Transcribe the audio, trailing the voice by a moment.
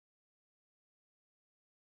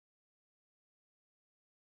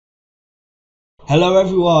Hello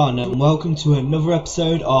everyone and welcome to another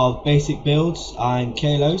episode of Basic Builds. I'm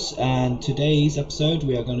Kalos, and today's episode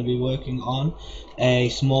we are going to be working on a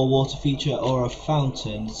small water feature or a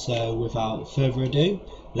fountain. So without further ado,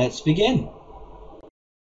 let's begin.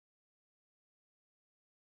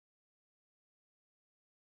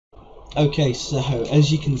 Okay, so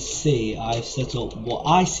as you can see, I've set up what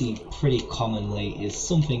I see pretty commonly is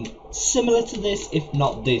something similar to this, if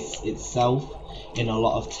not this itself, in a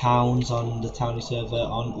lot of towns on the Townie server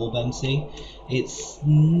on OrbMC. It's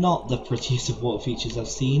not the prettiest of water features I've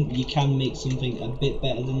seen. You can make something a bit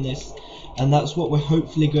better than this, and that's what we're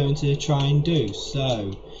hopefully going to try and do.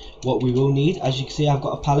 So what we will need, as you can see, I've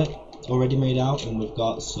got a pallet already made out, and we've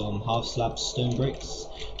got some half slab stone bricks,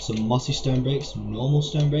 some mossy stone bricks, normal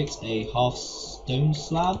stone bricks, a half stone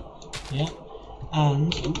slab, yeah,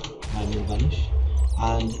 and I will vanish,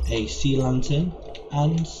 and a sea lantern,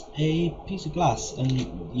 and a piece of glass. And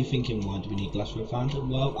you're thinking, why do we need glass for a fountain?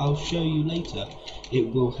 Well, I'll show you later.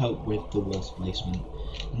 It will help with the water placement.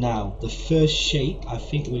 Now, the first shape I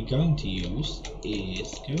think we're going to use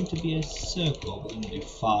is going to be a circle. We're going to do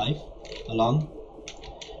 5 along,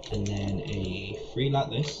 and then a 3 like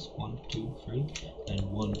this, 1, 2, 3, then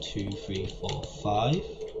 1, 2, 3, 4, 5,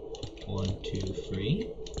 1, 2, 3,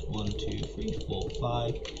 1, 2, 3, 4,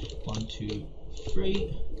 5, 1, 2,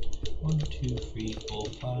 3, 1, 2, 3, 4,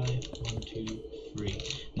 5, 1, 2, 3.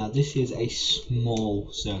 Now this is a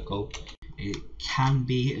small circle. It can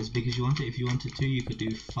be as big as you want it. If you wanted to, you could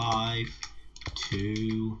do 5,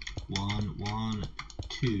 2, 1, 1,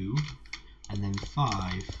 2, and then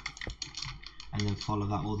 5. And then follow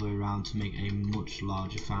that all the way around to make a much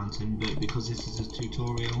larger fountain. But because this is a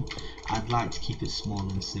tutorial, I'd like to keep it small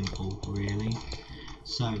and simple, really.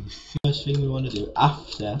 So the first thing we want to do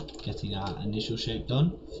after getting our initial shape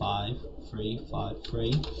done, 5, 3, 5,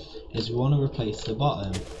 3, is we want to replace the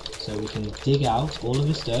bottom. So we can dig out all of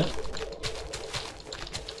this dirt.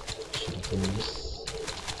 Should have done this.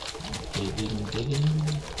 Digging.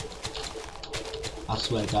 I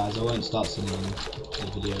swear guys, I won't start some of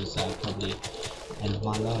the videos that I probably end of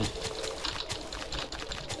my life.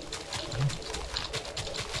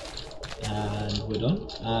 And we're done.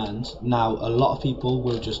 And now a lot of people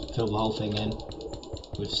will just fill the whole thing in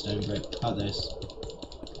with stone brick like this.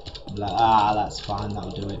 Like, that's fine,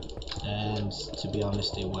 that'll do it. And to be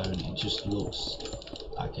honest, it won't. It just looks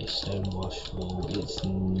like a stone wash wall. It's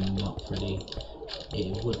not pretty.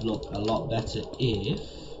 It would look a lot better if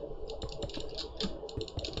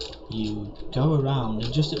you go around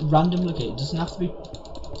and just at random locations. It doesn't have to be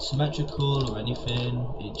symmetrical or anything,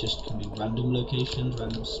 it just can be random locations,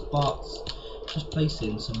 random spots. Just place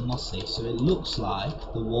in some mossy so it looks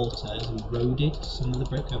like the water has eroded some of the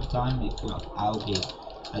brick over time. You've got algae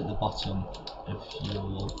at the bottom of your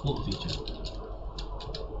water feature.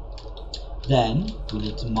 Then we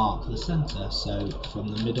need to mark the center, so from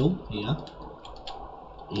the middle here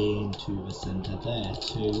into the center there,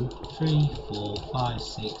 2, 3, 4, 5,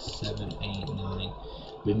 6, 7, 8, 9.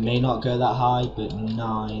 We may not go that high, but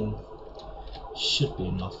 9 should be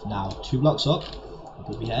enough. Now 2 blocks up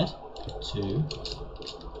above your head, 2,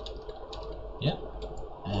 yep,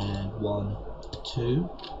 and 1, 2,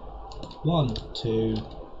 1, 2,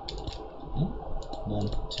 1,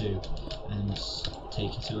 2, and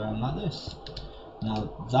take it around like this.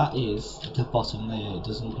 Now that is the bottom layer. It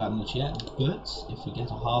doesn't look like much yet, but if we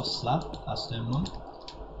get a half slab, our stone one,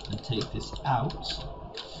 and take this out,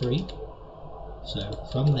 3. So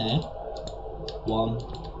from there, 1,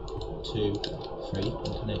 2, 3,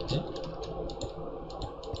 and connect it.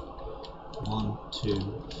 1,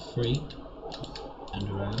 2, 3, and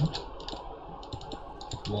around.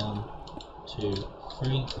 1, 2,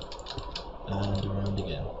 3, and around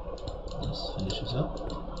again. Let's finish this up.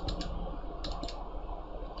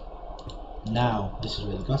 Now, this is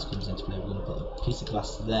where the glass comes into play. We're going to put a piece of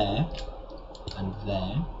glass there, and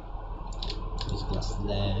there, a piece of glass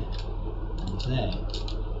there, and there.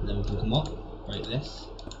 And then we can come up, break this,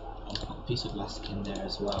 and put a piece of glass in there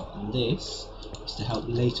as well. And this is to help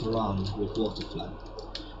later on with water flow.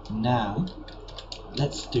 Now,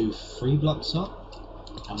 let's do 3 blocks up,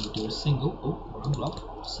 and we'll do a single, wrong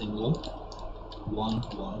block, single, 1,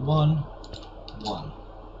 1, 1, 1.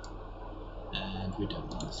 And we don't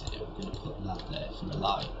want to see it, we're going to put that there for the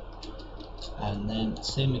light. And then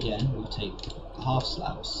same again, we'll take half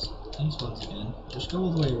slabs, these ones again, just go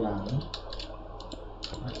all the way around,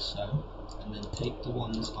 like so, and then take the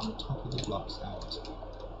ones on top of the blocks out.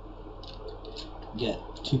 Get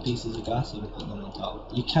 2 pieces of glass and put them on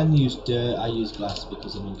top. You can use dirt, I use glass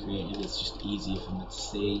because I'm in creative, it's just easier for me to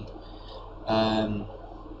see.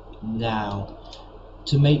 Now,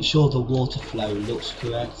 to make sure the water flow looks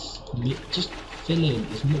correct, just fill in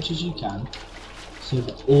as much as you can so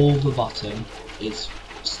that all the bottom is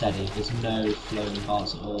steady. There's no flowing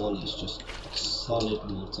parts at all. It's just solid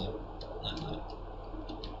water like that.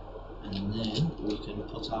 And then we can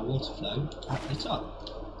put our water flow at the top.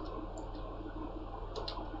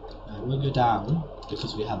 Now we'll go down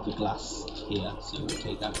because we have the glass here. So we'll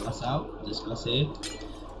take that glass out, this glass here,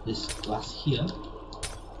 this glass here,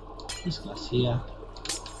 this glass here,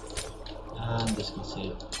 and this glass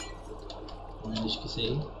here. And then as you can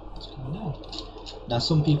see, it's coming down. Now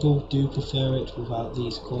some people do prefer it without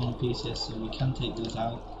these corner pieces, so we can take these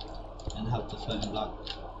out and have the floating block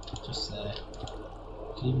just there.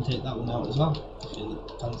 You can even take that one out as well if you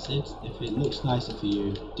fancied. If it looks nicer for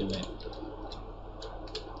you, do it.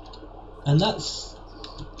 And that's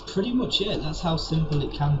pretty much it. That's how simple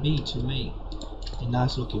it can be to make a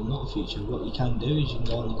nice looking water feature. What you can do is you can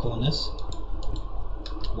go on the corners,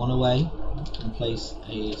 one away, and place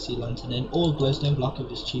a sea lantern in, or glowstone block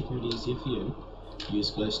if it's cheaper and easier for you.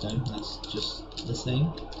 Use glowstone, that's just the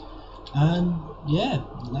same. And yeah,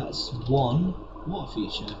 that's one water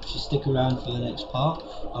feature. If you stick around for the next part,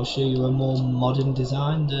 I'll show you a more modern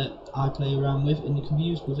design that I play around with and you can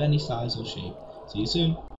use with any size or shape. See you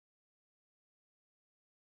soon.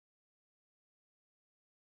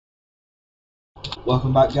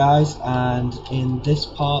 Welcome back guys, and in this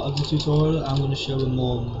part of the tutorial I'm going to show a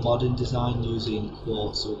more modern design using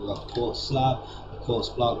quartz. So we've got quartz slab, a quartz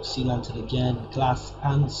block, sea lantern again, glass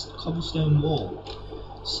and cobblestone wall.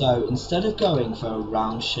 So instead of going for a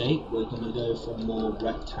round shape, we're going to go for a more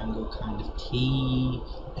rectangle kind of T,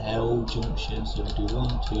 L junction. So we'll do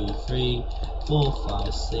 1, 2, 3, 4,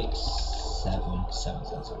 5, 6, 7. 7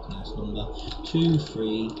 sounds like a nice number. 2,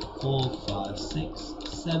 3, 4, 5, 6,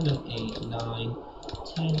 7, 8, 9,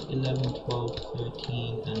 10, 11, 12,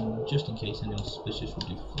 13, and just in case anyone's suspicious, we'll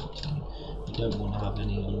do 14. We don't want to have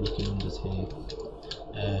any unlucky numbers here.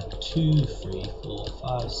 2, 3, 4,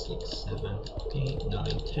 5, 6, 7, 8,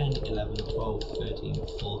 9, 10, 11, 12, 13,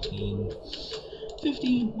 14,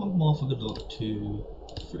 15, one more for good luck, 2,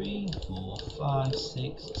 3, 4, 5,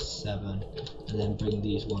 6, 7, and then bring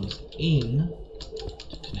these ones in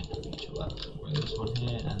to connect with each other. Bring this one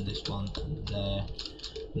here and this one there.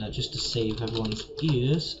 Now just to save everyone's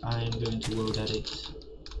ears, I am going to world edit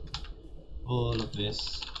all of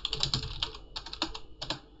this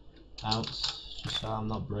out, just so I'm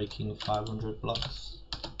not breaking 500 blocks.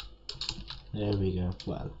 There we go,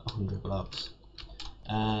 well, 100 blocks.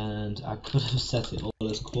 And I could have set it all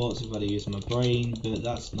as quartz if I'd used my brain, but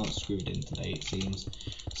that's not screwed in today it seems.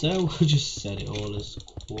 So we'll just set it all as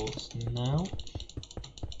quartz now.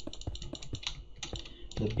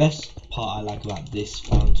 The best part I like about this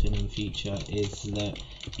fountain and feature is that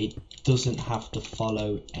it doesn't have to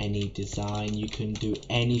follow any design. You can do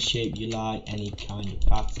any shape you like, any kind of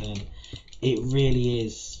pattern. It really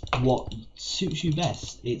is what suits you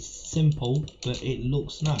best. It's simple, but it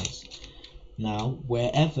looks nice. Now,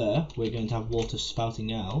 wherever we're going to have water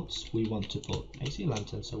spouting out, we want to put a sea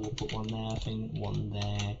lantern. So we'll put one there, I think, one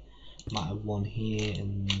there, might have one here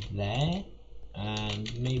and there,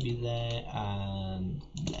 and maybe there and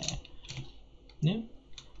there. Yeah.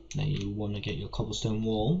 Now you want to get your cobblestone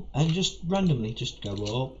wall and just randomly just go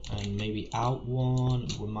up and maybe out one.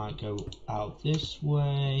 We might go out this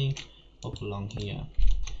way, up along here.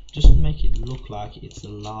 Just make it look like it's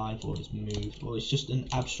alive or it's moved or it's just an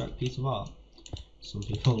abstract piece of art. Some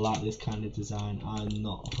people like this kind of design. I'm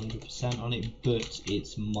not 100% on it, but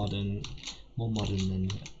it's modern, more modern than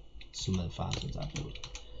some of the fountains I built.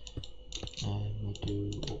 And we'll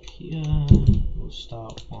do up here. We'll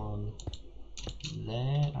start one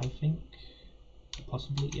there, I think,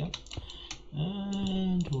 possibly, yeah.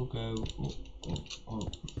 And we'll go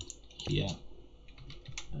up here,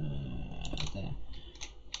 there.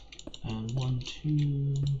 And 1,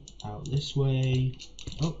 2, out this way,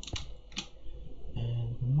 up.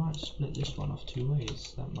 And we might split this one off 2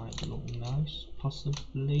 ways. That might look nice,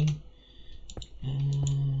 possibly.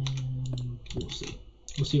 And we'll see.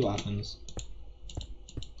 We'll see what happens.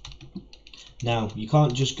 Now you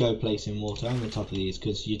can't just go placing water on the top of these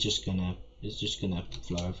because it's just gonna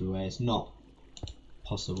flow everywhere. It's not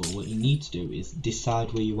possible. What you need to do is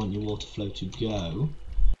decide where you want your water flow to go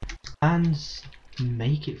and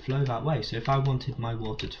make it flow that way. So if I wanted my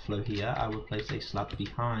water to flow here, I would place a slab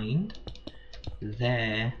behind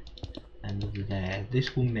there and there.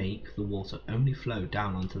 This will make the water only flow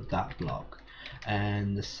down onto that block,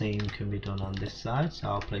 and the same can be done on this side. So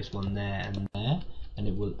I'll place one there and there, and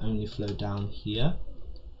it will only flow down here.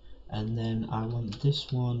 And then I want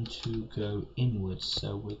this one to go inwards,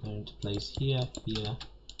 so we're going to place here, here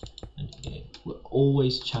and here. We're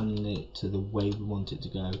always channeling it to the way we want it to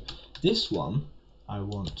go. This one I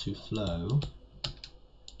want to flow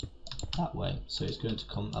that way, so it's going to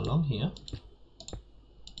come along here,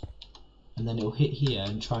 and then it'll hit here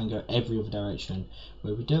and try and go every other direction.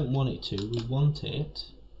 Where we don't want it to, we want it,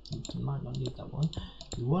 we might not need that one,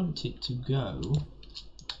 we want it to go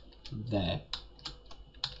there.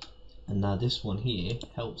 And now this one here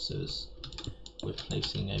helps us with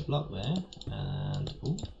placing a block there, and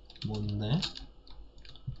one there.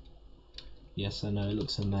 Yes, I know it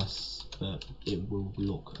looks a mess, but it will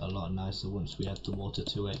look a lot nicer once we add the water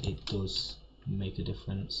to it. It does make a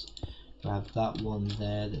difference. We have that one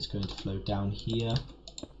there that's going to flow down here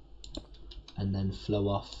and then flow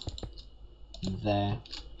off there.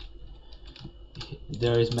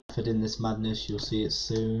 There is method in this madness, you'll see it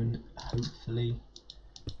soon, hopefully.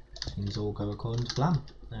 Things all go according to plan.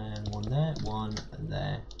 And one there, one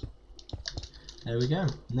there. There we go.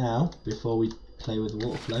 Now, before we play with the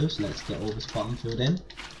water flows, let's get all this bottom filled in.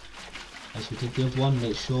 As we did the other one,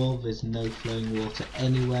 make sure there's no flowing water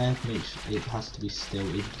anywhere. Make sure it has to be still.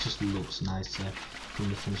 It just looks nicer from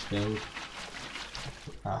the finished build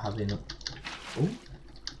without having a... Oh,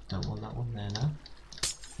 don't want that one there now.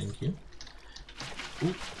 Thank you.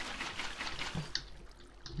 Ooh.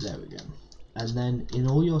 There we go. And then in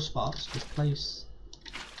all your spots, just place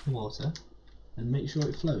the water and make sure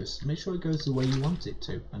it flows. Make sure it goes the way you want it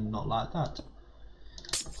to, and not like that.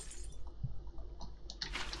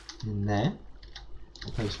 In there,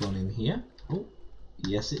 I'll place one in here. Oh,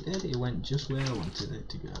 yes it did. It went just where I wanted it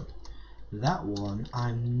to go. That one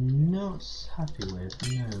I'm not happy with.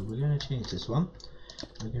 No, we're going to change this one.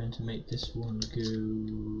 We're going to make this one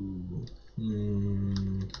go...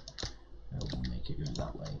 I will make it go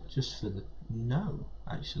that way. Just for the... No,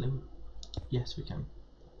 actually. Yes, we can.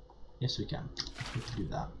 Yes, we can. We can do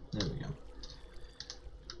that. There we go.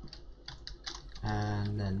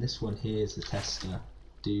 And then this one here is the tester.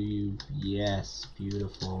 Yes,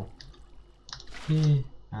 beautiful. Here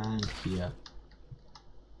and here.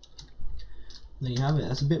 There you have it.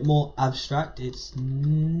 That's a bit more abstract. It's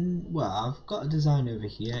well, I've got a design over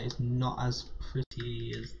here. It's not as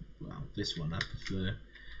pretty as this one I prefer.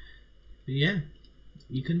 But yeah,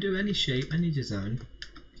 you can do any shape, any design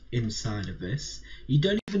inside of this. You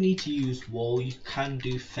don't even need to use wall. You can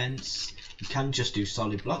do fence. You can just do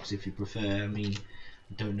solid blocks if you prefer. I mean,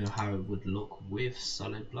 I don't know how it would look with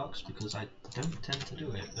solid blocks because I don't tend to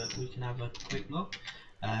do it, but we can have a quick look.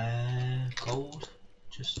 Gold,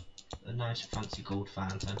 just a nice fancy gold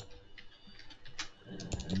fountain.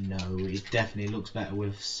 No, it definitely looks better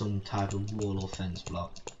with some type of wall or fence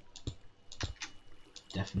block.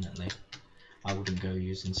 Definitely. I wouldn't go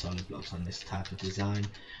using solid blocks on this type of design,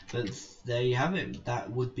 but there you have it.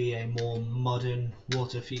 That would be a more modern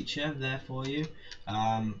water feature there for you.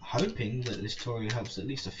 Hoping that this tutorial helps at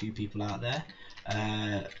least a few people out there.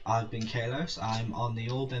 I've been Kalos. I'm on the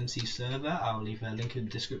OrbMC server. I'll leave a link in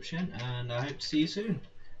the description, and I hope to see you soon.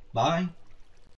 Bye.